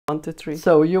1, 2, 3.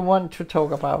 So you want to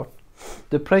talk about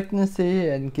the pregnancy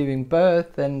and giving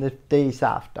birth and the days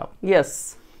after?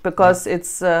 Yes, because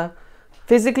it's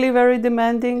physically very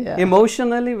demanding,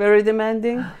 emotionally very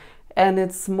demanding, and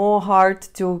it's more hard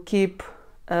to keep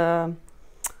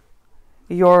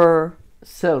your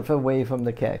self away from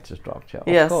the character structure,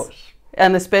 yes. of course.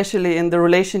 And especially in the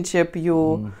relationship,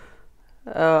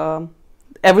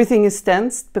 everything is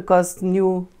tensed because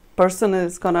new person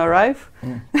is gonna arrive.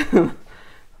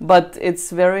 But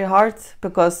it's very hard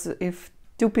because if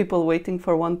two people waiting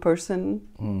for one person,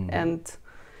 and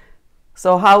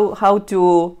so how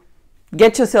to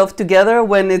get yourself together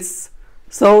when it's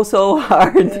so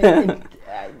hard.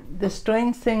 The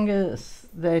strange thing is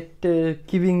that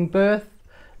giving birth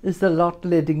is a lot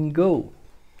letting go.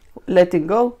 Letting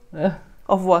go?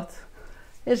 Of what?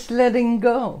 It's letting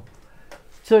go.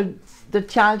 So the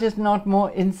child is not more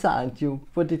inside you,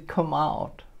 but it come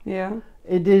out. Yeah.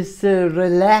 It is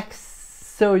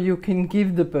relaxed so you can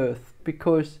give the birth,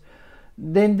 because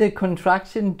then the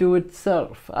contraction do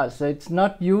itself. Also, it's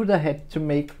not you that had to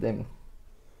make them.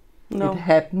 No. It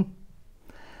happened.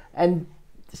 And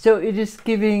so it is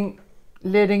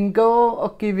letting go,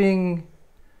 or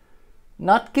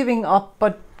not giving up,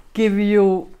 but give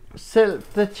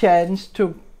yourself the chance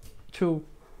to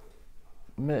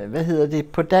hvad hedder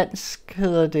det på dansk,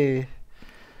 hedder det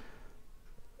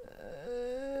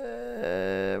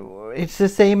it's the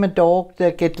same a dog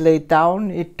that get laid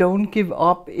down, it don't give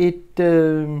up, it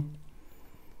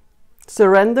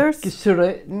surrenders?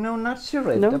 No, not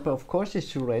surrender, no? But of course it's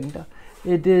surrender.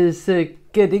 It is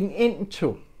getting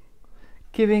into,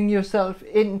 giving yourself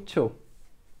into.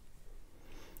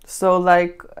 So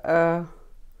like,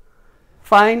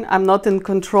 fine, I'm not in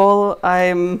control,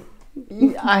 I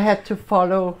had to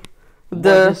follow what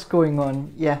is going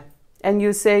on, yeah. And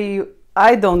you say,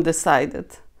 I don't decide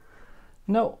it.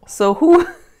 No. So who?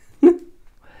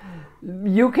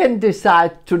 You can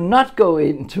decide to not go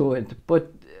into it,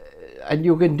 but and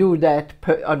you can do that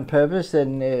on purpose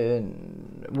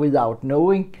and without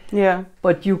knowing. Yeah.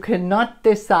 But you cannot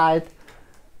decide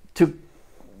to,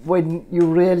 when you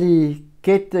really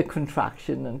get the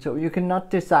contraction, and so you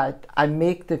cannot decide, I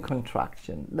make the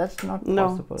contraction. That's not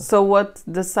possible. So what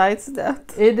decides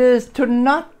that? It is to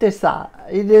not decide.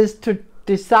 It is to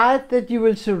decide that you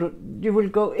will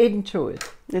go into it.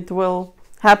 It will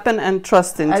happen and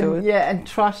trust into it. Yeah, and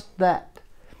trust that.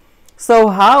 So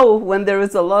how, when there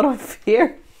is a lot of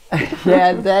fear?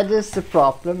 Yeah, that is the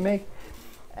problem.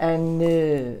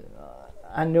 And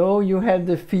I know you have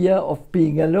the fear of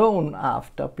being alone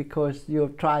after, because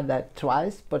you've tried that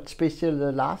twice, but especially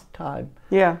the last time.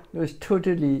 Yeah. You was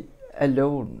totally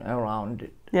alone around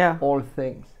it. Yeah. All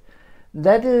things.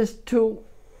 That is to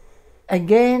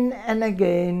again and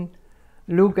again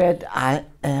look at, I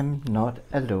am not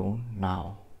alone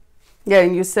now. Yeah,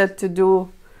 and you said to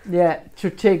do... Yeah,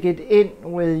 to take it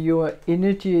in with your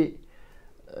energy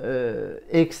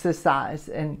exercise,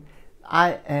 and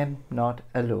I am not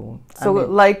alone. So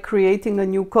like creating a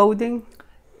new coding?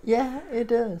 Yeah,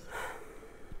 it is.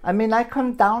 I mean, I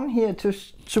come down here to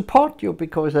support you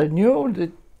because I knew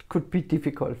that could be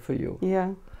difficult for you.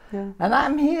 Yeah, yeah. And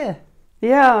I'm here.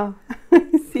 Yeah.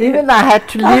 Even I had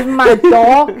to leave my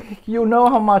dog. You know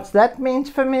how much that means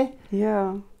for me.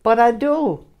 Yeah. But I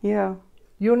do. Yeah.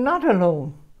 You're not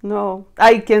alone. No,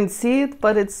 I can see it,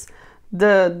 but it's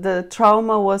the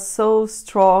trauma was so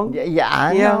strong. Yeah,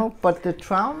 I know, but the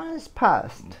trauma is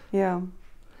past. Yeah.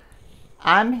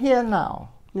 I'm here now.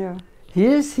 Yeah. He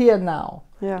is here now.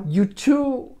 Yeah. You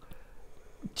two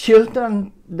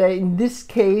children, they in this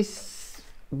case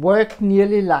work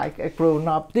nearly like a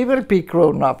grown-up. They will be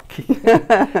grown-up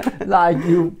like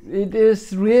you. It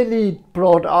is really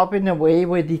brought up in a way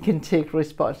where they can take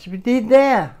responsibility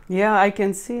there. Yeah, I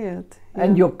can see it. Yeah.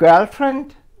 And your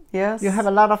girlfriend? Yes. You have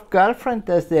a lot of girlfriends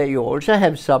that's there. You also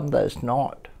have some that's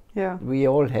not. Yeah. We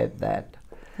all have that.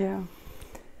 Yeah.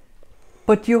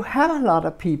 But you have a lot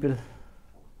of people.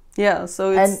 Yeah,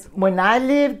 so it's... And when I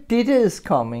leave, Dita is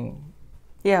coming.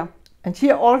 Yeah. And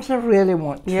she also really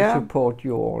wants to support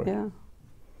you all. Yeah.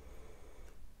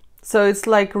 So it's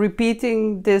like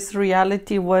repeating this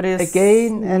reality, what is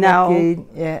again and now. Again,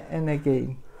 yeah, and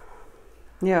again.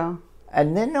 Yeah.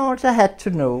 And then I also had to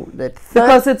know that...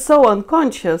 Because it's so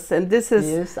unconscious, and this is...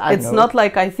 Yes, I it's know. not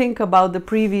like I think about the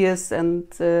previous and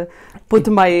put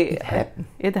It happened.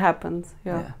 It happens,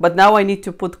 yeah. But now I need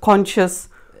to put conscious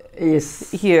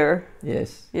here.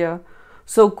 Yes. Yeah.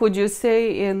 So could you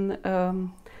say in...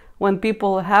 when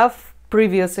people have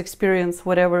previous experience,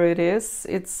 whatever it is,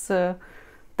 it's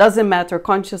doesn't matter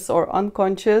conscious or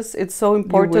unconscious. It's so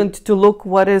important to look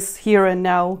what is here and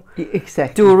now.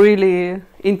 Exactly. To really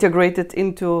integrate it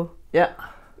into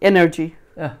energy.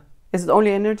 Yeah. Is it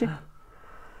only energy?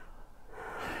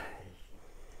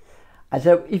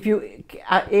 So if you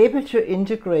are able to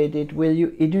integrate it with your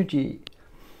energy,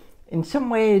 in some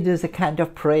way it is a kind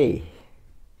of pray.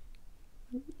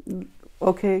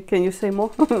 Okay, can you say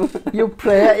more? You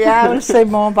pray, I will say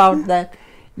more about that.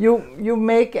 You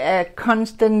make a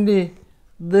constantly,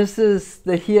 this is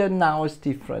the here and now is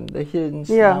different. The here and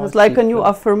now it's like different. a new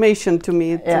affirmation to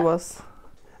me. It was.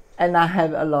 And I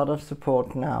have a lot of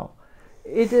support now.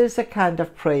 It is a kind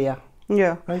of prayer.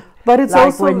 Yeah, right? But it's like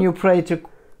also when you pray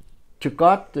to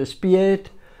God, the Spirit,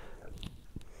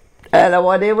 or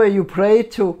whatever you pray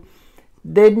to,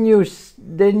 then you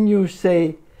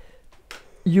say,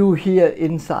 you here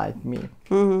inside me.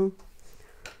 Mm-hmm.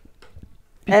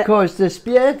 Because the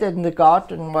Spirit and the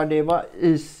God and whatever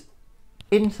is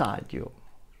inside you.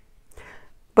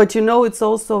 But it's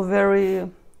also very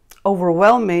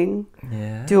overwhelming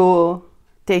to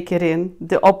take it in.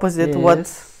 The opposite,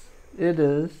 it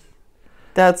is.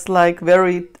 That's like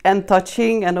very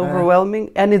touching and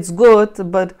overwhelming, and it's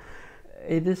good, but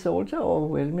it is also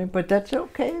overwhelming. But that's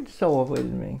okay. It's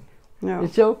overwhelming. Yeah.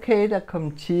 It's okay that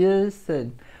come tears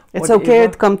and. It's okay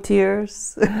to come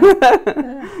tears.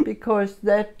 Because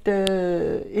that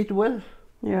it will.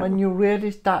 Yeah. When you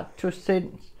really start to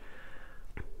sense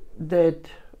that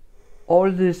all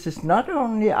this is not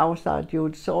only outside you,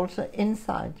 it's also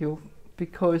inside you,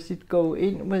 because it go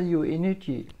in with your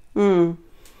energy. Mm.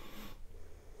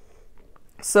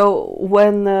 So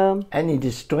when and it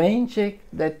is strange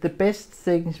that the best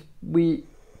things we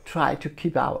try to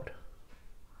keep out.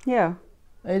 Yeah,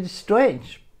 it's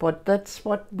strange. But that's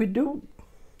what we do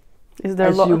as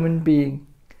human being.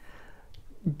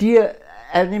 Dear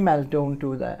animal don't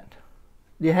do that.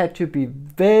 They have to be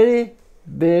very,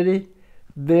 very,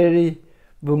 very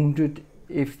wounded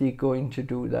if they're going to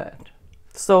do that.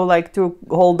 So like to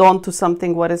hold on to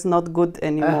something what is not good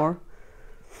anymore.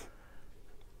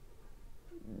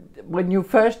 When you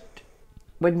first,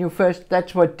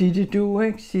 that's what Didi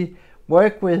do. She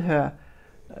worked with her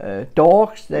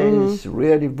dogs that is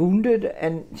really wounded,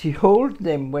 and she hold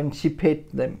them when she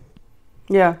pet them.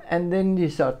 Yeah. And then they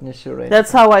suddenly surrender.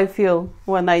 That's how I feel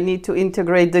when I need to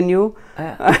integrate the new.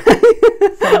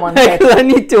 I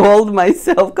need to hold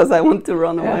myself because I want to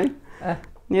run away.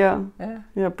 Yeah,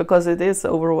 because it is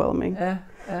overwhelming.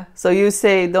 So you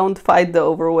say don't fight the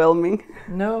overwhelming.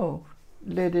 No,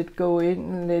 let it go in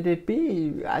and let it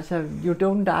be. You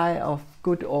don't die of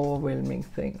good overwhelming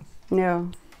things. Yeah.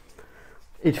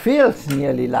 It feels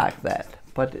nearly like that,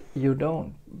 but you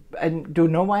don't. And do you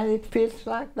know why it feels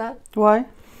like that? Why?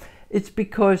 It's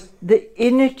because the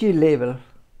energy level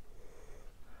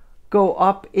go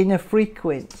up in a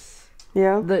frequency.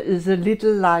 Yeah. There is a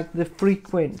little like the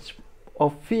frequency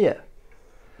of fear.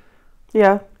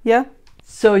 Yeah, yeah.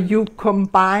 So you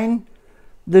combine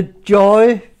the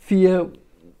joy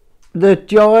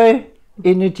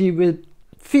energy with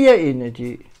fear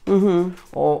energy. Mm-hmm.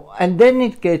 And then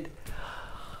it gets,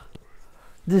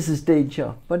 this is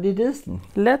danger, but it isn't.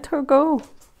 Let her go.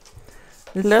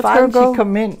 Let her go. She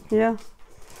come in. Yeah.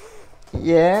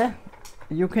 Yeah.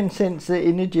 You can sense the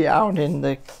energy out in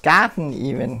the garden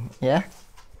even. Yeah.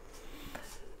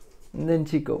 And then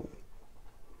she go.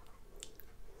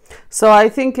 So I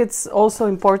think it's also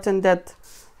important that,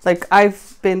 like,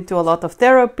 I've been to a lot of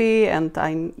therapy, and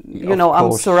I'm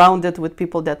surrounded with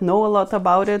people that know a lot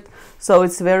about it. So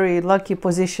it's very lucky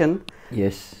position.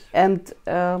 Yes. And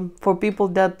for people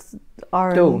that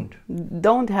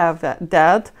don't have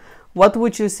that, what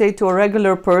would you say to a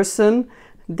regular person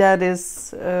that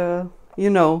is,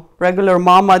 regular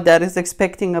mama that is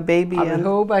expecting a baby? I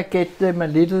hope I get them a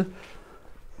little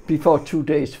before 2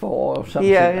 days 4 or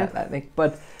something like that, I think.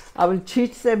 But I will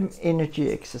teach them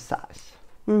energy exercise.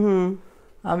 Mm-hmm.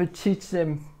 I will teach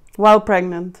them while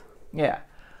pregnant. Yeah,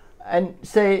 and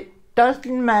say,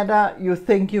 doesn't matter you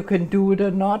think you can do it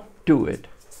or not, do it.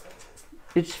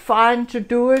 It's fine to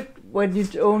do it when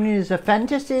it only is a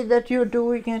fantasy that you're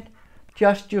doing it.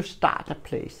 Just you start a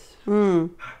place,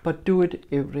 but do it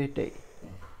every day.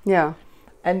 Yeah,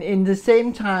 and in the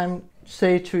same time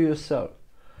say to yourself,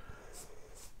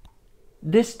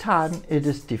 this time it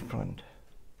is different.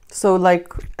 So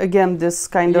like again this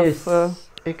kind of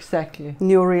exactly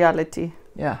new reality.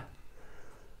 Yeah.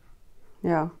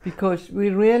 Yeah. Because we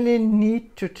really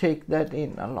need to take that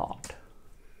in a lot.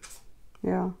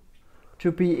 Yeah.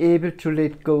 To be able to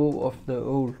let go of the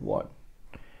old one.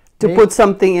 To put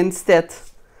something instead.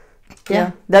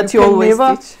 Yeah. That you always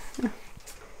teach.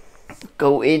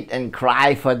 go in and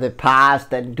cry for the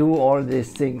past and do all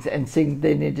these things and think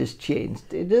then it is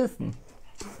changed. It isn't.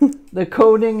 The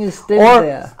coding is still or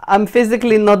there. I'm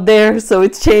physically not there, so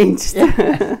it's changed.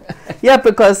 Yeah,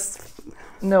 because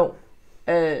no,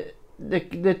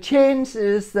 the change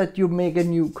is that you make a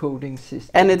new coding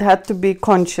system, and it had to be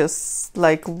conscious,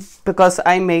 like because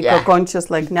I make a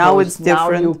conscious, like because now it's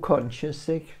different. Now you're conscious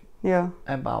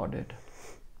about it.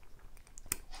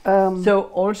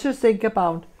 So also think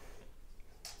about,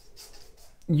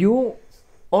 you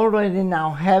already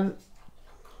now have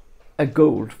a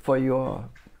goal for your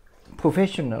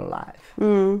professional life.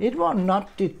 It will not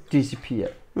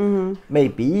disappear.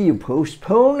 Maybe you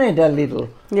postpone it a little,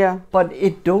 but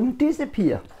it don't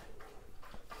disappear.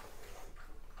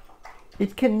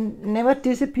 It can never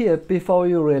disappear before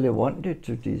you really want it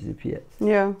to disappear.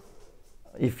 Yeah.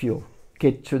 If you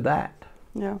get to that.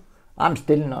 Yeah. I'm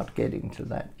still not getting to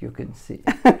that, you can see.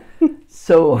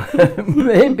 So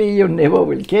maybe you never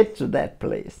will get to that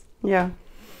place. Yeah.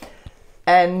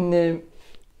 And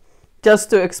just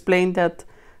to explain that,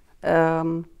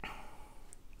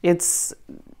 it's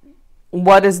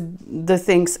what is the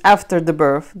things after the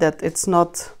birth, that it's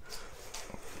not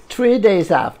 3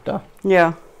 days after.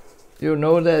 Yeah. You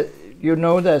know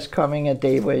there's coming a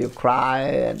day where you cry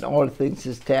and all things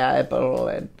is terrible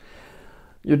and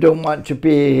you don't want to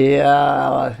be here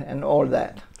and all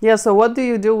that. Yeah, so what do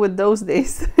you do with those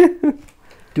days?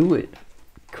 Do it.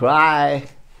 Cry.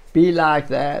 Be like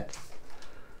that.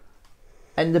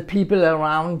 And the people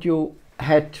around you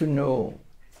had to know.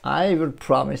 I will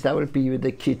promise I will be with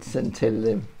the kids and tell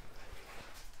them,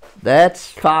 that's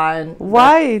fine.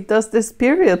 Why does this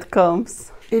period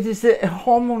comes? It is a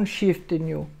hormone shift in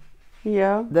you.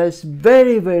 Yeah. That's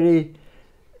very, very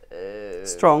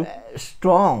strong.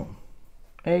 Strong.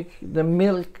 Like the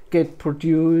milk get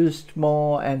produced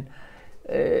more, and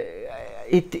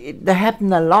there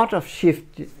happen a lot of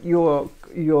shift. Your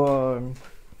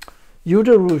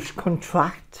uterus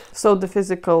contract. So the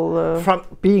physical from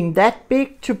being that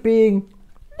big to being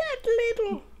that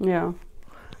little. Yeah.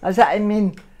 I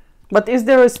mean, but is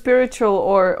there a spiritual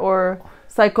or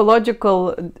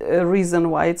psychological reason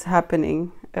why it's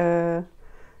happening? You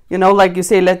know, like you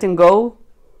say, letting go.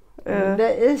 There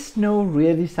is no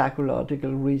really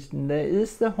psychological reason. There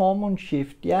is the hormone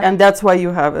shift, yeah. And that's why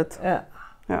you have it. Yeah.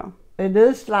 Yeah. It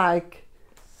is like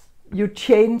you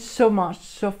change so much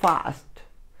so fast.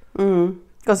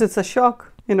 Because it's a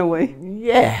shock in a way.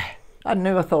 Yeah. I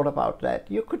never thought about that.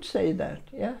 You could say that,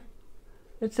 yeah.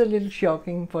 It's a little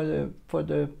shocking for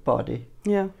the body.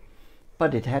 Yeah.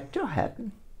 But it had to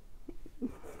happen.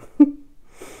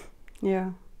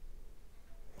 Yeah.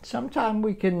 Sometimes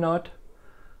we cannot.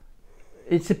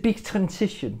 It's a big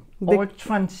transition. All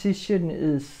transition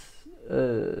is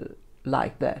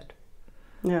like that.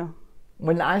 Yeah.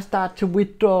 When I start to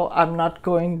withdraw, I'm not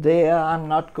going there,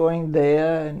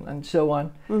 and so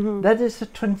on. That is a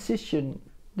transition.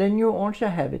 Then you also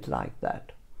have it like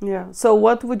that. Yeah. So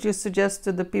what would you suggest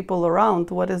to the people around?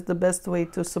 What is the best way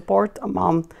to support a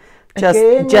mom just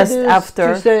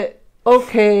after? To say,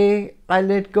 okay, I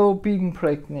let go being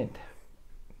pregnant.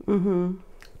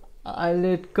 I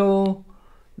let go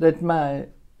that my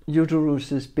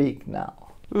uterus is big now.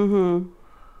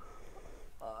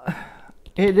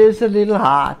 It is a little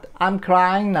hard. I'm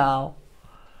crying now.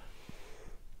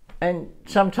 And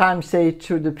sometimes say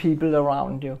to the people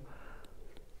around you,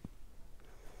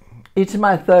 it's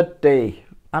my 3rd day.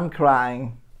 I'm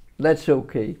crying. That's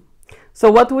okay.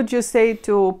 So what would you say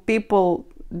to people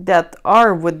that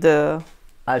are with the...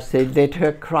 I say let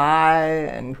her cry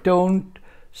and don't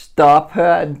stop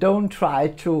her and don't try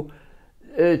to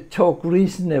talk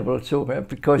reasonable to her,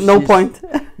 because no point.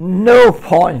 No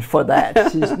point for that.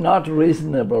 She's not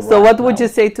reasonable. So what would you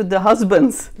say to the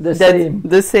husbands? The same.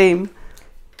 The same.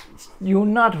 You're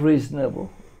not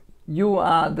reasonable. You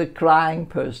are the crying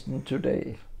person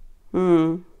today.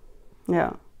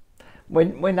 Yeah.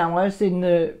 When I was in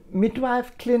the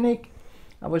midwife clinic,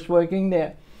 I was working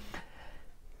there.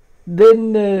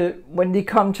 Then when they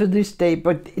come to this day,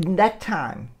 but in that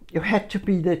time, you had to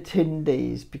be there 10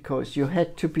 days because you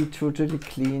had to be totally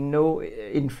clean. No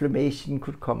inflammation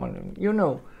could come on. You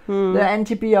know, the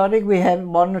antibiotic, we have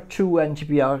 1 or 2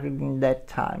 antibiotics in that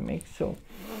time. So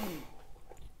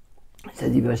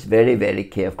he was very, very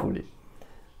careful.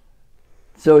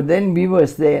 So then we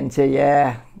was there and say,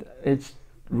 yeah, it's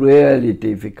really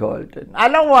difficult. And I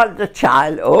don't want the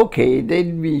child. Okay,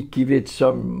 then we give it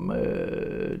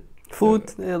some... food,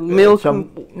 milk?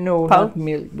 No, not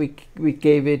milk. We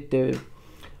gave it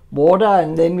water,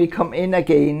 and then we come in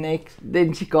again.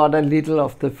 Then she got a little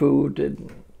of the food and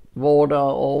water,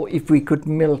 or if we could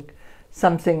milk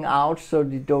something out so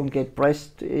they don't get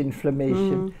breast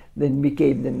inflammation. Then we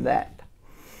gave them that.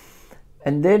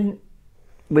 And then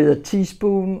with a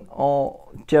teaspoon or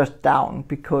just down,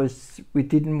 because we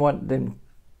didn't want them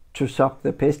to suck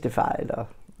the pesticide.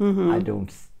 I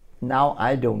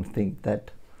don't think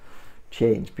that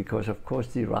changed, because of course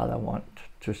they rather want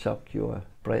to suck your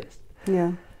breast.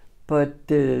 Yeah. But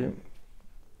and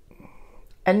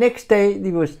next day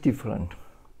it was different.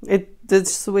 The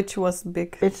switch was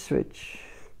big. It switched.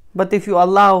 But if you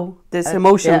allow this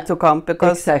emotion to come,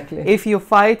 because if you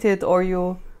fight it or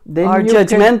you are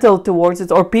judgmental towards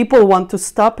it, or people want to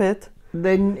stop it,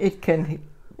 then it can.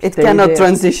 It cannot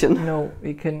transition. No,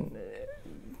 it can.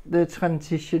 The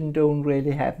transition don't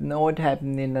really happen, or it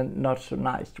happen in a not so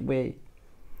nice way.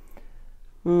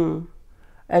 And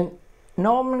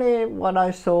normally, what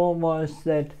I saw was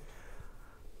that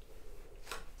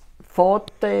 4th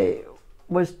day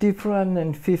was different,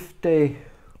 and 5th day,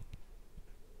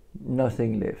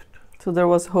 nothing left. So there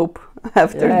was hope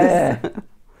after this.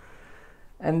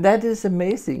 And that is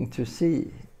amazing to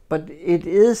see. But it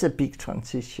is a big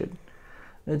transition.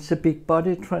 It's a big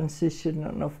body transition,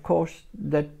 and of course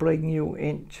that bring you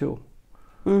into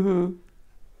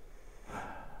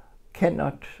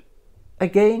cannot,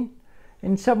 again,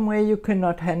 in some way you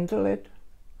cannot handle it.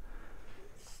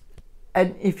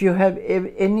 And if you have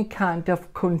any kind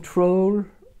of control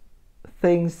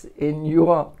things in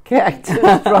your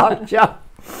character structure,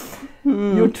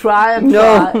 you try and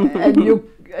try,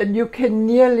 and you can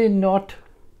nearly not.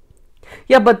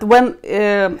 Yeah, but when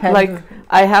like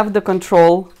I have the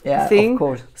control thing, of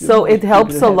course, so it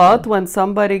helps a lot when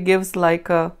somebody gives like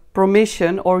a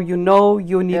permission, or you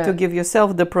need to give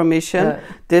yourself the permission.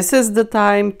 This is the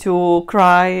time to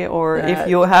cry, or if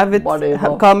you have it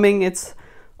coming, it's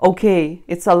okay,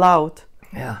 it's allowed.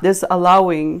 This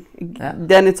allowing,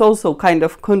 then it's also kind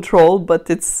of control, but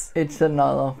it's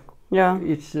another.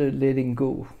 It's letting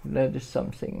go. That is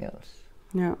something else.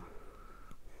 Yeah.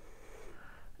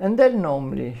 And then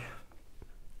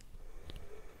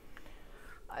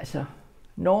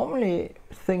normally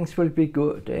things will be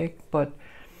good, but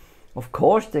of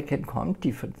course there can come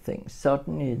different things.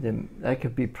 Suddenly there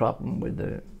could be problem with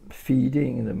the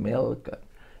feeding, the milk.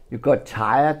 You got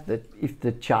tired that if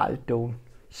the child don't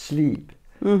sleep.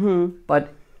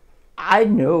 But I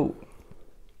know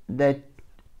that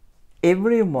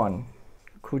everyone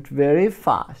could very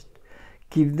fast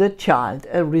give the child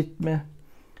a rhythm.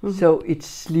 So it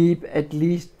sleep at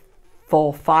least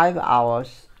 4-5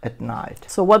 hours at night.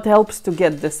 So what helps to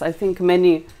get this? I think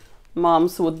many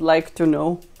moms would like to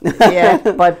know.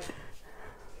 But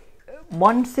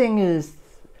one thing is,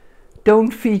 don't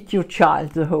feed your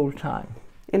child the whole time.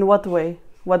 In what way?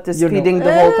 What is feeding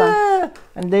the whole time?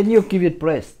 And then you give it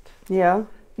breast. Yeah.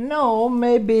 No,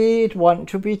 maybe it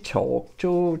wants to be talked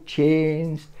to,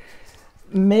 changed.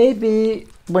 Maybe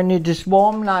when it is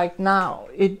warm like now,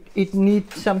 it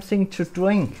needs something to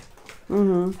drink.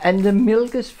 And the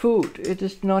milk is food, it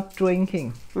is not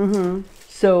drinking.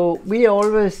 So we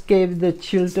always gave the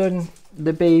children,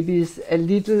 the babies,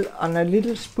 on a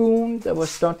little spoon that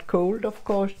was not cold, of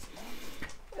course,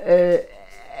 a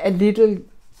little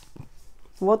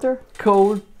water?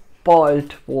 Cold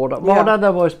boiled water. Water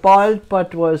that was boiled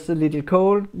but was a little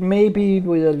cold, maybe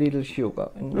with a little sugar.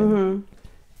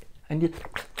 And you,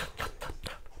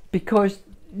 because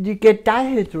you get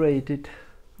dehydrated.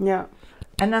 Yeah.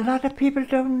 And a lot of people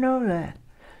don't know that.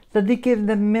 So they give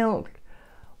them milk,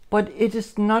 but it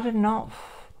is not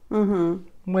enough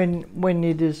when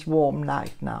it is warm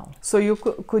like now. So you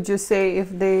could you say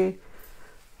if the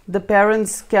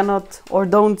parents cannot or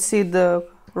don't see the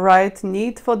right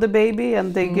need for the baby,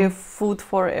 and they give food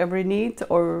for every need,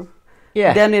 or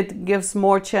then it gives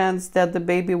more chance that the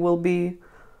baby will be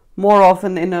more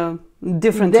often in a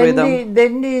different rhythm.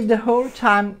 Then the whole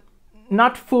time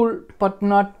not full but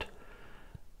not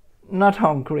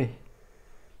hungry.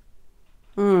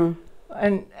 And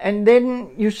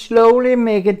then you slowly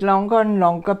make it longer and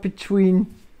longer between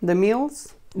the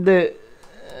meals, the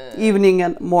evening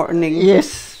and morning. Yes,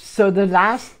 so the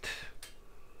last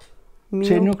meal.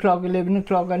 10 o'clock, 11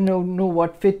 o'clock, I know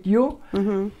what fit you.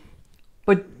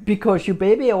 But because your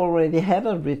baby already have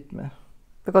a rhythm.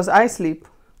 Because I sleep.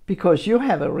 Because you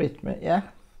have a rhythm, yeah.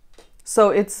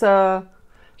 So it's a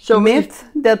myth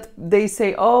that they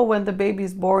say, oh, when the baby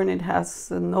is born, it has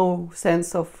no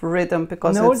sense of rhythm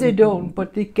because no, they don't,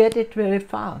 but they get it very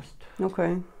fast.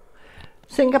 Okay.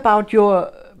 Think about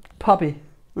your puppy.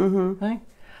 Right?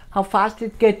 How fast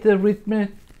it gets the rhythm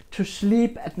to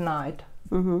sleep at night.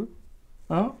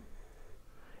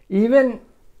 Even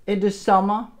in the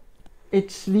summer,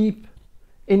 it sleep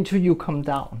until you come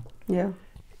down. Yeah.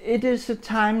 it is a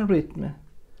time rhythm.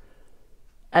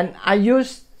 And I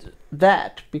used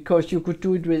that because you could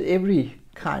do it with every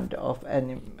kind of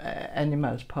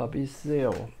animals, puppies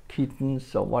or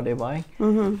kittens or whatever.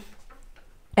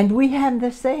 And we have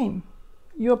the same.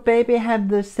 Your baby have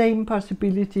the same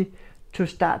possibility to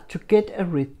start to get a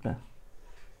rhythm.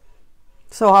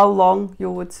 So how long, you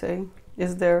would say,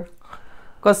 is there?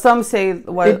 Because some say,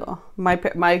 well,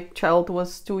 my child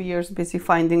was 2 years busy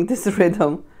finding this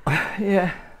rhythm.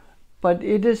 Yeah, but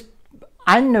it is,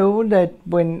 I know that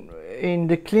when in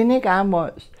the clinic I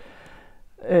was,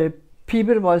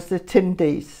 people was the 10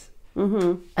 days.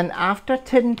 And after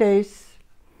 10 days,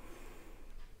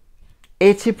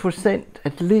 80%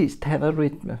 at least have a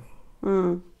rhythm.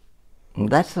 And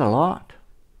that's a lot.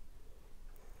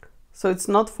 So it's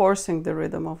not forcing the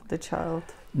rhythm of the child.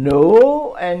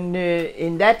 No, and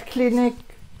in that clinic,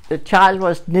 the child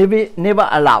was never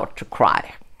allowed to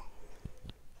cry.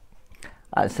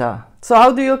 So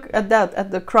how do you look at that,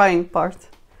 at the crying part?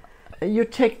 You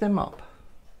take them up.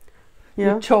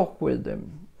 Yeah. You talk with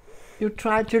them. You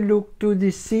try to look, do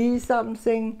they see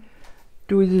something?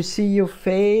 Do they see your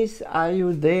face? Are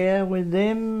you there with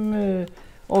them?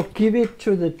 Or give it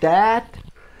to the dad?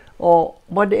 Or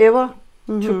whatever,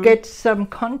 to get some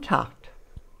contact.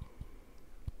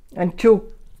 And to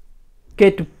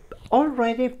get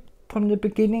already from the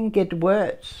beginning get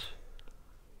words.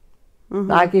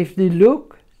 Like if they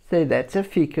look, say that's a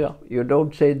figure. You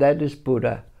don't say that is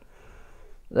Buddha.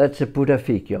 That's a Buddha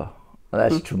figure.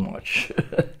 That's too much.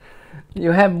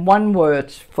 You have one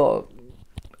word for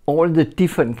all the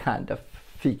different kind of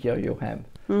figure you have.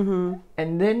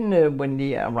 And then when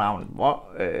they are around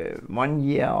 1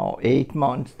 year or 8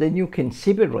 months, then you can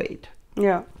separate.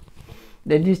 Yeah.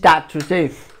 Then you start to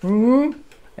say,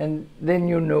 and then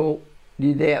you know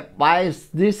there. Why is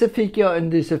this a figure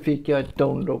and this a figure?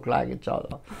 Don't look like each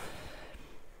other.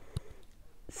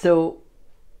 So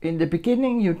in the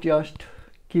beginning, you just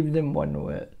give them one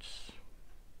words.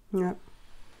 Yeah.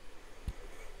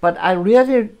 But I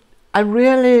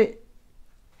really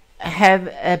have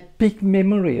a big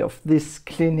memory of this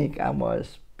clinic I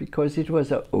was, because it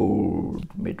was an old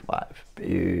midwife,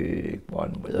 big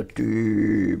one with a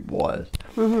deep voice.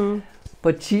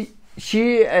 But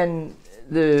she and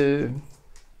the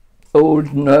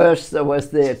old nurse that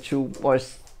was there too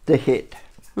was the head.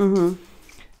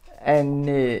 And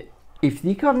if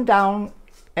they come down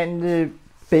and the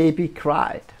baby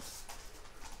cried,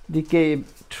 they gave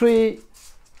 3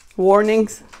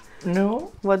 warnings.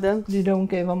 No. What then? They don't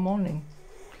give a warning.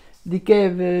 They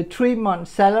gave 3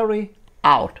 months salary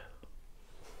out.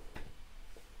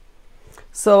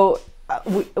 So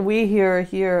we hear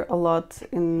here a lot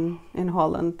in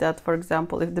Holland that, for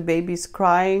example, if the baby is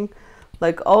crying,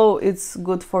 like, oh, it's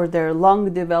good for their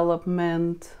lung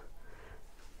development,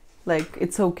 like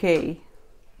it's okay.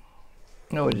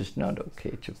 No, it is not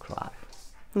okay to cry.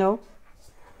 No?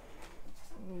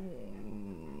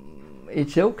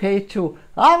 It's okay to...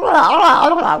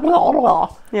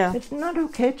 Yeah. It's not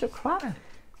okay to cry.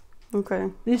 Okay.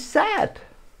 It's sad.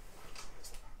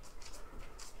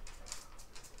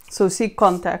 So seek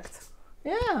contact.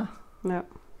 Yeah. Yeah.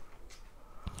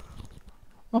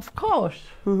 Of course.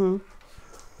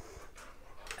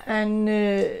 And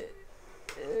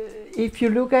if you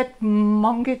look at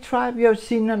monkey tribe, you've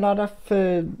seen a lot of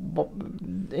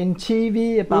in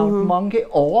TV about monkey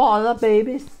or other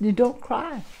babies. They don't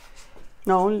cry.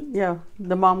 No, yeah.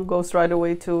 The mom goes right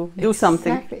away to do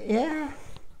something. Yeah.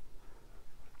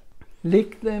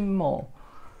 Lick them or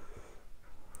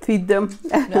feed them.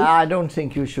 No, I don't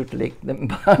think you should lick them,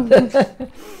 but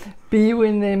be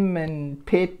with them and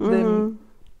pet them.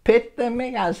 Pet them,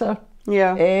 ikke? Altså.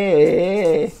 Yeah.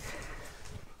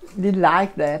 They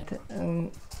like that.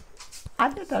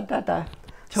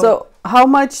 So how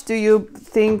much do you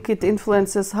think it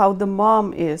influences how the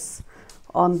mom is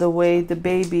on the way the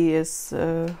baby is,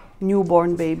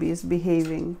 newborn baby is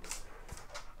behaving?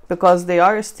 Because they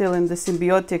are still in the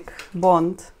symbiotic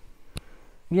bond.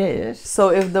 Yes. So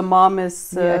if the mom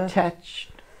is attached.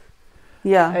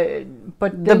 Yeah.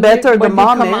 But the better the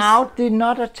mom when they come is, out, they're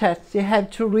not attached. They have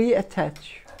to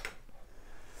reattach.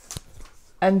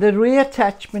 And the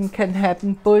reattachment can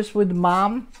happen both with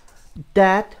mom,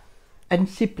 dad, and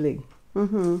sibling,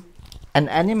 and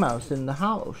animals in the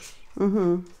house.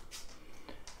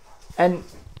 And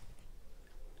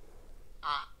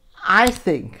I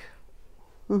think,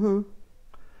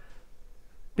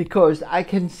 because I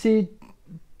can see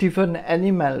different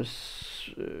animals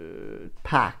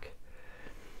pack,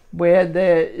 where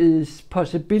there is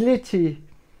possibility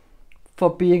for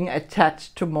being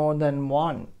attached to more than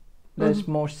one. There's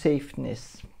more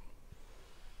safeness.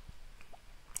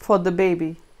 For the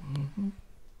baby?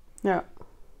 Yeah.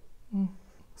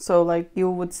 So like you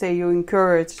would say you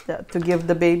encourage that to give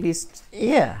the babies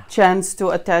chance to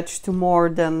attach to more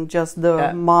than just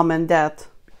the mom and dad.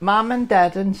 Mom and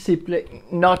dad and sibling,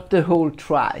 not the whole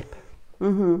tribe.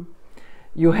 Mm-hmm.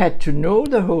 You had to know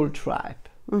the whole tribe.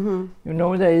 Mm-hmm. You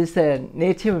know, there is a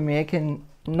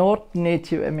North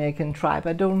Native American tribe.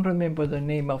 I don't remember the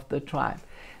name of the tribe.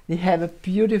 They have a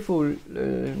beautiful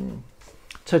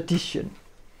tradition.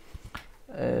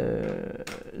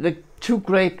 The two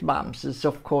great moms is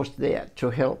of course there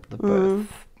to help the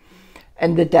birth,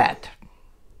 and the dad.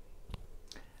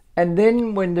 And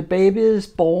then when the baby is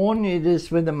born, it is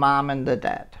with the mom and the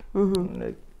dad. And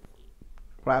the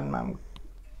grandmom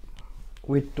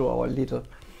widow or little.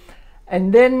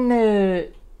 And then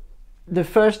the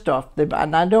first of them,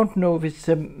 and I don't know if it's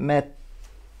a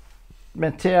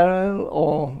material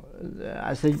or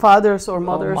as a fathers or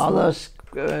mothers,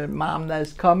 mom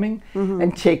that's coming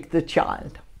and take the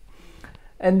child.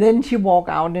 And then she walk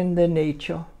out in the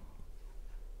nature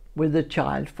with the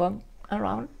child for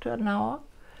around an hour.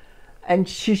 And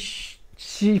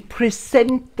she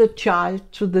present the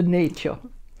child to the nature.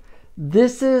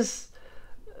 This is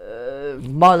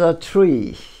mother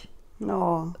tree.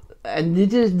 No. And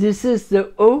this is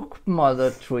the oak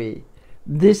mother tree.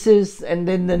 This is, and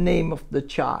then the name of the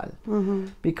child.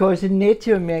 Because in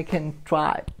Native American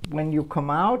tribe, when you come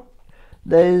out,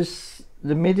 there's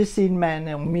the medicine man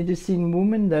and medicine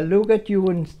woman, they look at you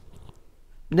and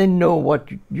they know what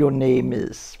your name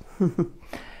is.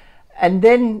 And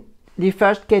then they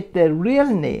first get their real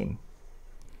name.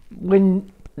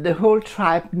 When the whole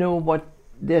tribe know what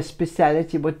their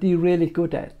specialty, what they're really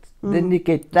good at, then they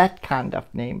get that kind of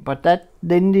name. But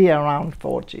then they're around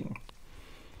 14.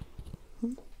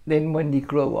 Then when they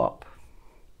grow up,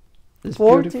 it's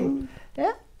 14? Beautiful.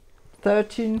 Yeah,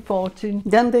 13, 14.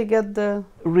 Then they get the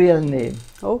real name.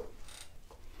 Oh.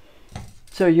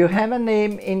 So you have a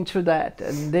name into that,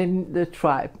 and then the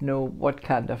tribe know what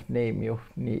kind of name you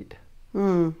need.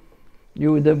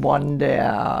 You're the one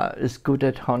that is good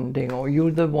at hunting, or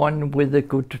you're the one with a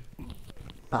good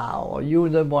power, or you're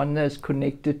the one that's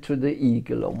connected to the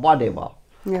eagle, or whatever.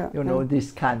 You know,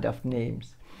 these kind of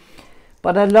names.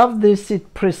 But I love this,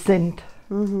 it present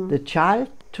the child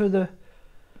to the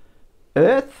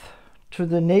earth, to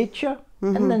the nature,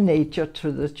 and the nature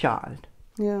to the child.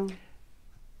 Yeah.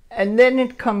 And then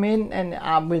it come in and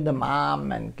I'm with the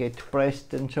mom and get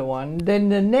breast and so on. Then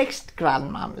the next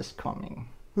grandmom is coming,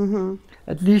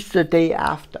 at least the day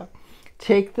after.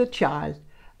 Take the child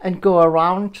and go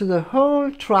around to the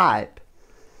whole tribe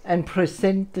and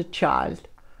present the child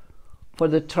for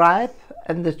the tribe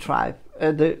and the tribe.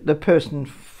 The person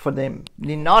for them.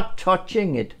 They're not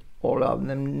touching it, all of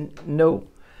them, no.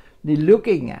 They're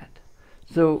looking at.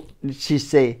 So she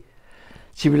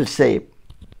will say,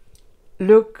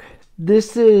 look,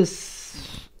 this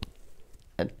is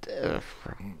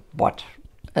what?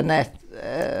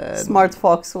 Smart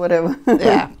fox, whatever.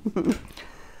 Yeah.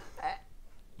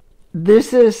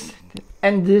 This is,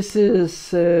 and this is...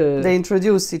 they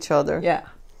introduce each other. Yeah.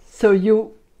 So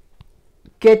you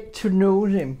get to know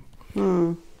them.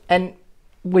 And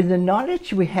with the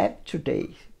knowledge we have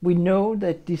today, we know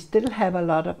that they still have a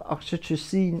lot of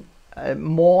oxytocin,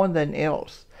 more than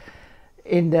else,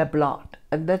 in their blood.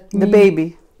 And that the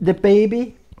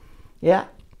baby, yeah.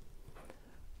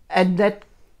 And that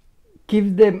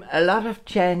gives them a lot of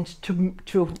chance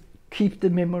to keep the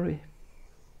memory.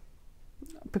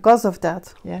 Because of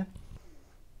that. Yeah.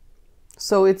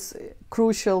 So it's a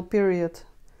crucial period.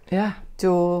 Yeah.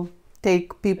 To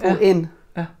take people in.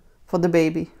 For the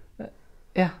baby.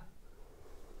 Yeah.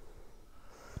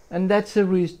 And that's the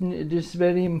reason it is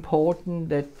very important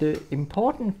that the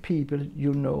important people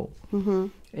you know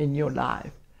in your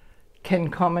life can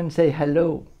come and say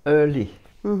hello early.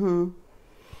 To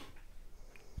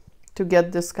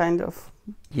get this kind of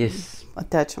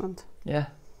attachment. Yeah.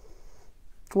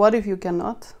 What if you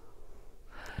cannot?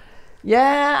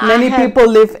 Yeah. Many people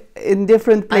live in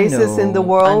different places in the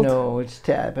world. I know, it's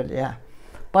terrible, yeah.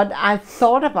 But I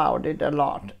thought about it a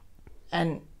lot,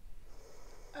 and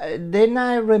then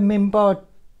I remembered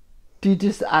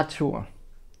Didis Arthur.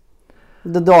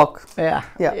 The dog. Yeah,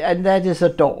 and that is a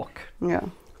dog. Yeah.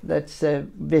 That's a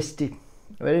Vesti,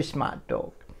 very smart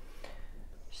dog.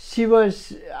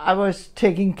 I was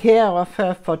taking care of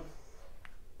her for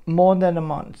more than a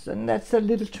month, and that's a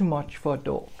little too much for a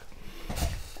dog.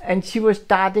 And she was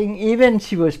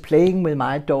she was playing with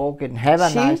my dog and have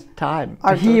a nice time.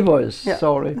 Arthur. He was,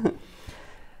 sorry.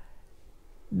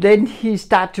 Then he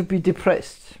started to be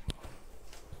depressed.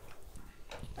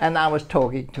 And I was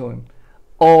talking to him.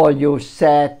 Oh, you're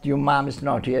sad, your mom is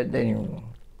not here. Then you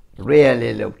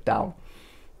really look down.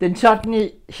 Then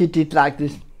suddenly he did like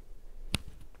this.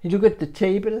 He looked at the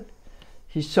table,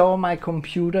 he saw my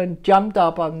computer and jumped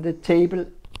up on the table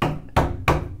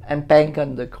and banged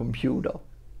on the computer.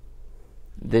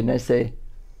 Then I say,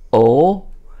 oh,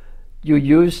 you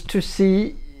used to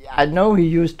see, I know he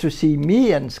used to see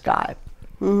me on Skype.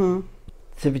 Mm-hmm.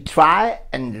 So we try,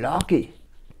 and lucky,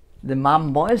 the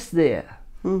mom was there.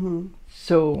 Mm-hmm.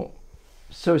 So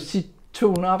she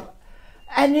tuned up,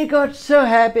 and he got so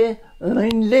happy.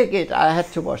 And lick it. I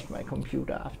had to wash my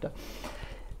computer after.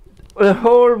 The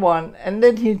whole one, and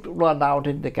then he'd run out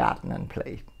in the garden and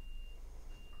play.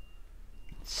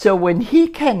 So when he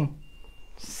can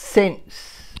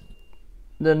sense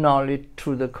the knowledge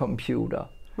through the computer,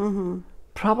 Mm-hmm.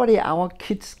 probably our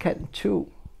kids can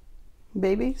too.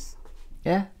 Babies?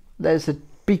 Yeah, there's a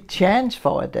big chance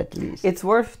for it at least. It's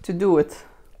worth to do it.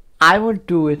 I would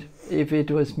do it if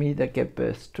it was me that gave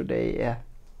birth today, yeah.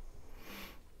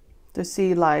 To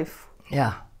see life.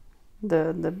 Yeah. The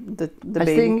I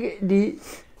baby. think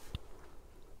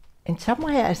in some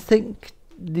way I think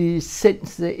they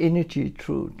sense the energy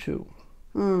through too.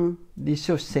 Mm. They're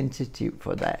so sensitive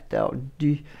for that.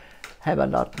 They have a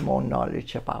lot more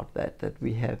knowledge about that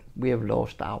we have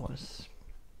lost ours.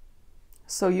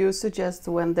 So you suggest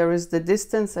when there is the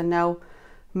distance, and now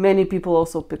many people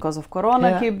also because of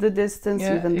Corona keep the distance,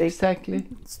 Yeah, even they exactly.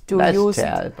 to That's use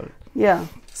terrible. Yeah,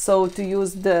 so to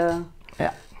use the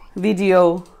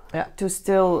video to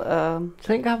still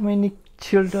think how many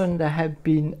children that have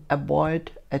been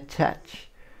attached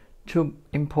to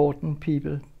important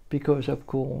people because of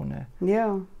Corona.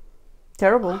 Yeah,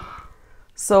 terrible.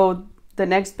 So the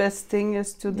next best thing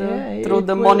is to through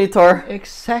the monitor.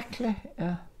 Exactly.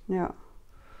 Yeah.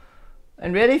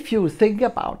 And very few think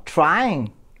about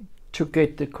trying to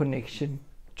get the connection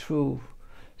through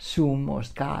Zoom or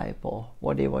Skype or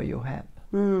whatever you have.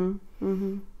 Mm-hmm.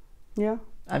 Mm-hmm. Yeah.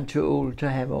 I'm too old to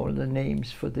have all the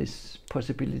names for these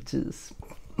possibilities.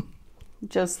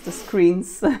 Just the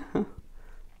screens.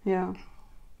 Yeah.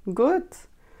 Good.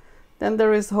 Then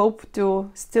there is hope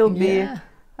to still be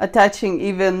attaching,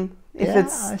 even if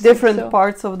it's different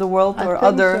parts of the world or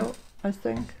other. So. I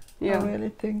think. Yeah. I really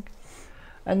think.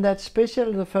 And that's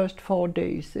special the first 4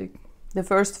 days. The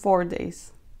first 4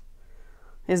 days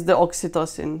is the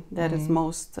oxytocin that is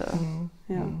most.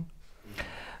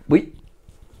 We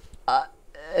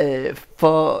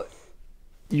for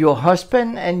your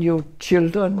husband and your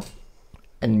children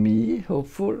and me,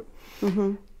 hopeful,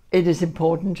 it is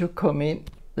important to come in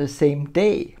the same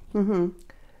day.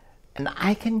 And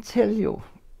I can tell you,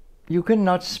 you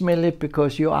cannot smell it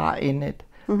because you are in it.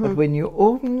 But when you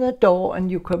open the door and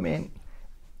you come in,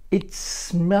 it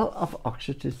smells of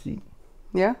oxytocin.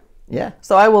 Yeah? Yeah.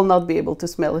 So I will not be able to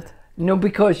smell it. No,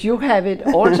 because you have it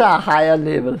also a higher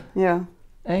level. Yeah.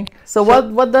 Eh? So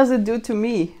what does it do to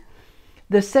me?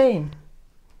 The same.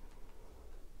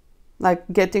 Like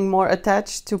getting more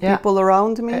attached to people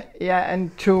around me?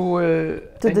 And to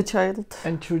the child.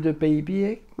 And to the baby.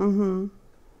 Eh? Mm-hmm.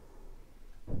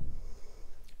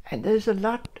 And there's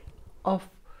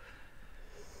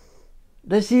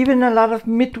even a lot of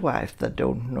midwives that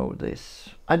don't know this.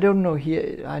 I don't know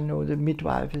here, I know the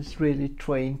midwife is really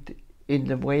trained in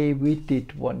the way we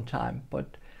did one time, but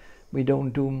we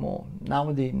don't do more.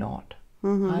 Now they're not.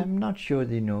 I'm not sure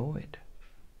they know it.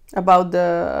 About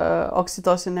the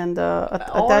oxytocin and the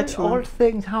attachment? All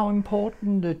things, how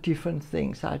important the different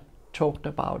things I talked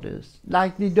about is.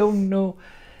 Like they don't know,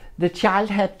 the child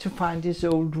had to find his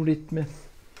own rhythm.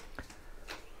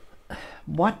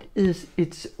 What is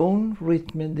its own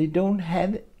rhythm? They don't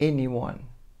have anyone.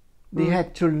 They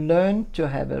had to learn to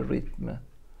have a rhythm.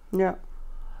 Yeah.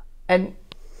 And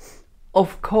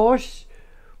of course,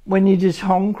 when it is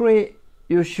hungry,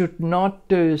 you should not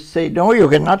say, no, you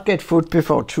cannot get food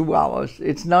before 2 hours.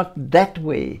 It's not that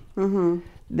way.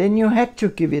 Then you had to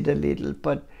give it a little,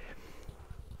 but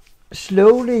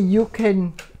slowly you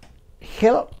can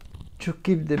help to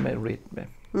give them a rhythm.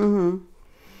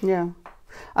 Yeah.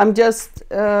 I'm just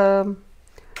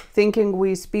thinking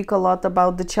we speak a lot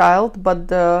about the child, but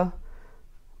the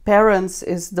parents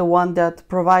is the one that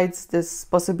provides this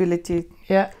possibility.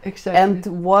 Yeah, exactly. And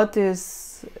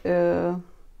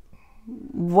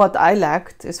what I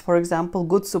lacked is, for example,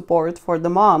 good support for the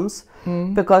moms,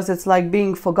 because it's like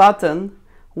being forgotten,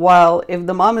 while if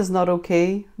the mom is not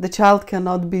okay, the child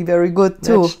cannot be very good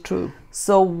too. That's true.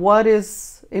 So what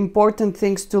is important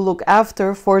things to look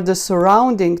after for the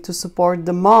surrounding to support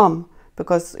the mom?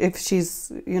 Because if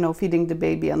she's, feeding the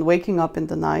baby and waking up in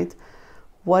the night,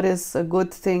 what is a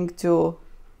good thing to...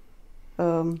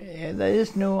 there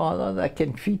is no other that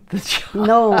can feed the child.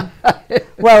 No.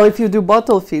 Well, if you do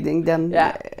bottle feeding, then...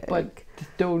 Yeah, but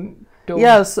don't don't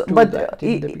yes, do but that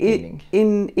in the beginning.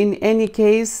 in any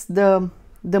case, the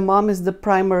mom is the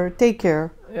primary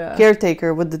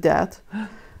caretaker with the dad,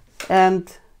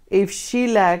 and if she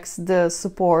lacks the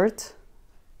support,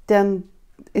 then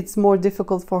it's more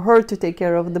difficult for her to take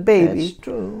care of the baby. That's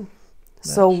true.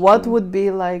 So That's what true. would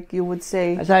be like, you would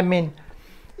say? As I mean,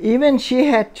 even she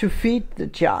had to feed the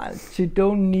child. She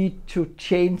don't need to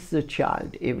change the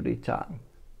child every time.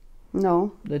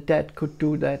 No. The dad could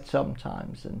do that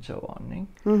sometimes and so on.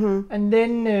 Eh? Mm-hmm. And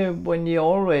then when he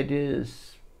already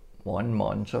is 1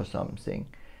 month or something,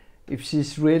 if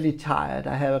she's really tired,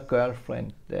 I have a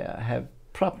girlfriend there, I have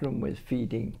problem with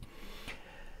feeding.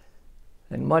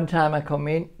 And one time I come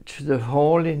in to the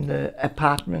hall in the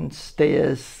apartment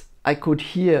stairs, I could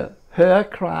hear her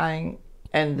crying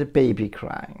and the baby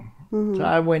crying. Mm-hmm. So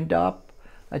I went up,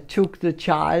 I took the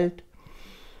child,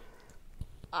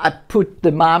 I put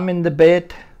the mom in the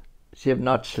bed. She have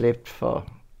not slept for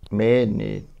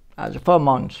for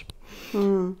months.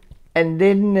 Mm. And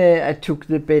then I took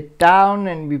the bed down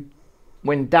and we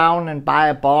went down and buy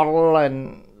a bottle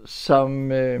and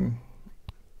some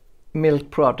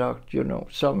milk product, you know,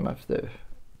 some of the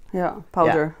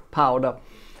powder,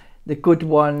 the good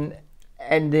one.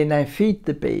 And then I feed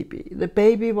the baby. The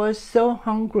baby was so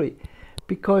hungry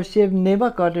because she have never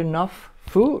got enough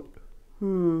food.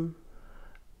 Hmm.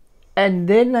 And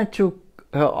then I took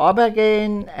her up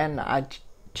again and I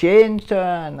changed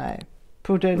her and I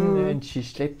put her in and she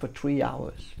slept for 3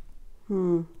 hours.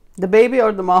 Hmm. The baby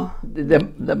or the mom?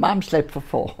 The mom slept for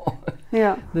 4.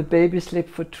 Yeah. The baby slept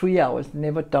for 3 hours,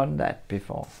 never done that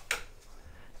before.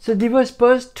 So they was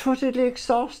both totally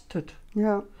exhausted.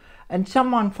 Yeah. And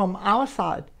someone from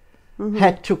outside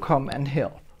had to come and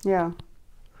help. Yeah.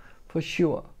 For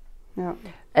sure. Yeah.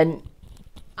 And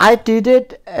I did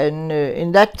it, and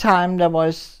in that time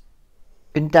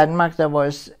in Denmark there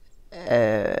was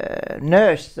a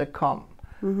nurse that come.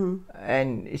 Mm-hmm.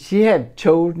 And she had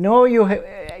told, no,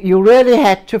 you really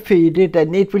had to feed it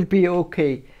and it will be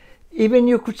okay. Even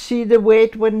you could see the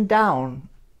weight went down.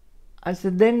 I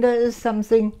said, then there is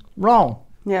something wrong.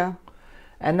 Yeah.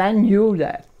 And I knew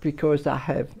that because I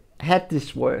have had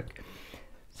this work.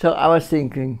 So I was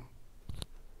thinking,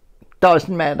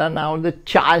 doesn't matter now, the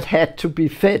child had to be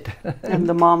fed. And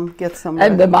the mom gets some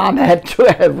rest. And the mom had to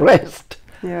have rest.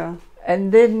 Yeah.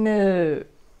 And then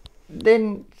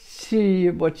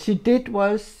what she did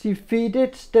was she fed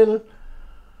it still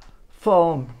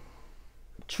for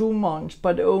 2 months,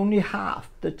 but only half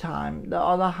the time. The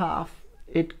other half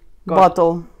it got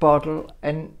bottle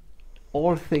and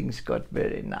all things got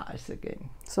very nice again.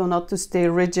 So not to stay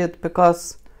rigid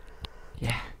because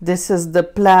this is the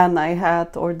plan I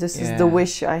had or this is the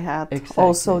wish I had. Exactly.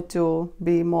 Also to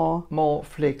be more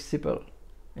flexible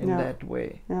in that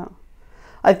way. Yeah.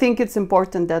 I think it's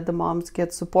important that the moms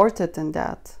get supported in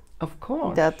that. Of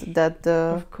course.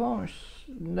 Of course.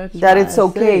 That it's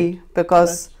okay,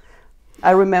 because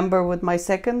I remember with my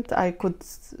second, I could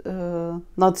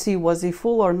not see was he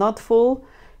full or not full,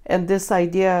 and this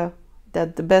idea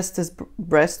that the best is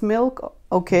breast milk,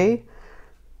 okay,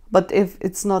 but if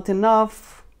it's not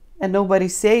enough and nobody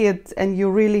say it, and you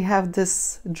really have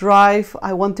this drive,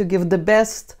 I want to give the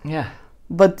best,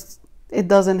 but it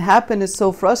doesn't happen, it's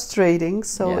so frustrating.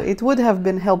 So it would have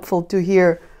been helpful to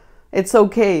hear it's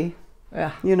okay.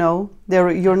 Yeah. You know,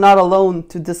 you're not alone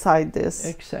to decide this.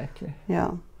 Exactly.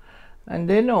 Yeah. And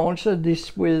then also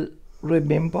this will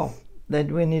remember that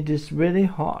when it is very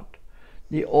hot,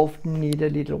 they often need a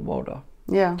little water.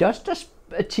 Yeah. Just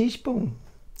a teaspoon.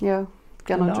 Yeah.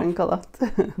 Cannot drink a lot.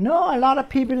 No, a lot of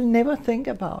people never think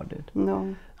about it.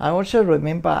 No. I also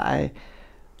remember I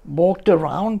walked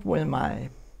around with my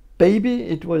baby.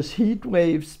 It was heat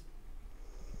waves.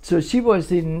 So she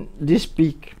was in this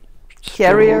big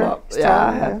carrier.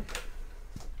 Yeah.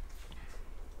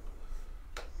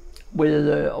 With,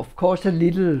 of course, a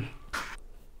little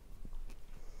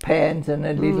pants and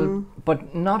a little,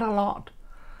 but not a lot.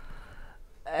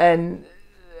 And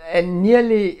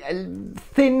nearly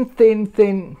thin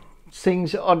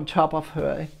things on top of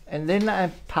her. And then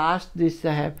I passed this,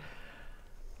 I have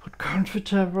put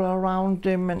comfortable around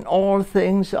them and all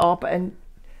things up. And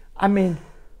I mean,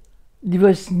 he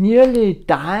was nearly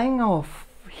dying of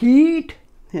heat.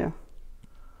 Yeah.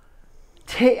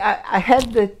 I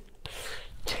had to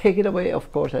take it away.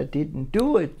 Of course, I didn't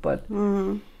do it, but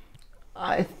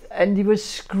and he was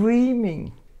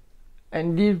screaming,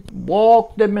 and he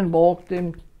walked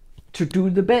them to do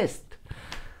the best.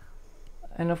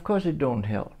 And of course, it don't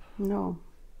help. No.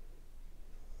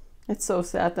 It's so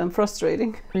sad and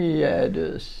frustrating. Yeah, it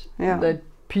is. Yeah. That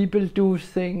people do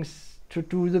things to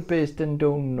do the best and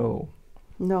don't know.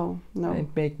 No.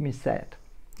 It makes me sad.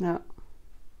 Yeah.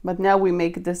 But now we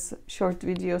make this short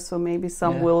video, so maybe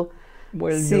some Yeah. will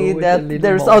We'll see know it a that little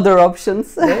there's more. other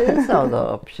options. There is other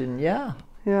option, yeah.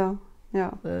 Yeah,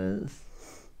 yeah. There's-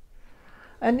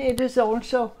 And it is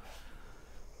also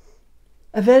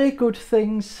a very good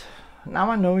things.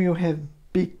 Now I know you have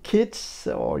big kids,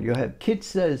 or you have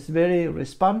kids that is very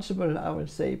responsible, I would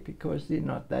say, because they're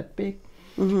not that big.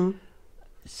 Mm-hmm.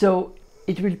 So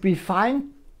it will be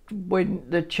fine when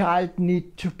the child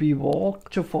need to be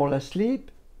walked to fall asleep.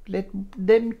 Let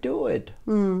them do it.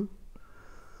 Mm.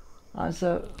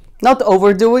 Also, Not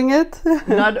overdoing it.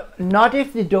 not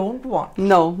if they don't want.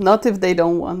 No, not if they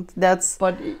don't want. That's.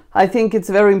 But I think it's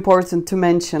very important to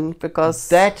mention because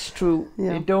that's true. Yeah.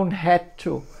 They don't have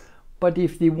to. But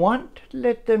if they want,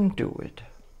 let them do it.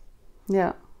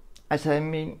 Yeah. As I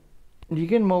mean, you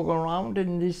can walk around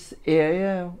in this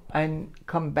area and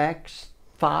come back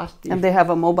fast. And they have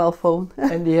a mobile phone.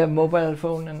 And they have mobile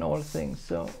phone and all things.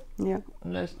 So Yeah.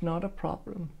 that's not a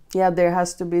problem. Yeah, there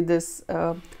has to be this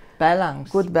Balance.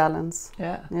 good balance.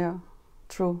 Yeah. Yeah,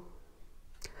 true.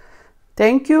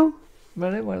 Thank you.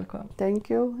 Very welcome. Thank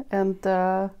you. And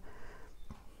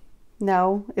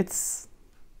now it's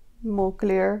more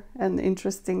clear and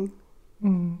interesting.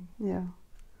 Mm. Yeah.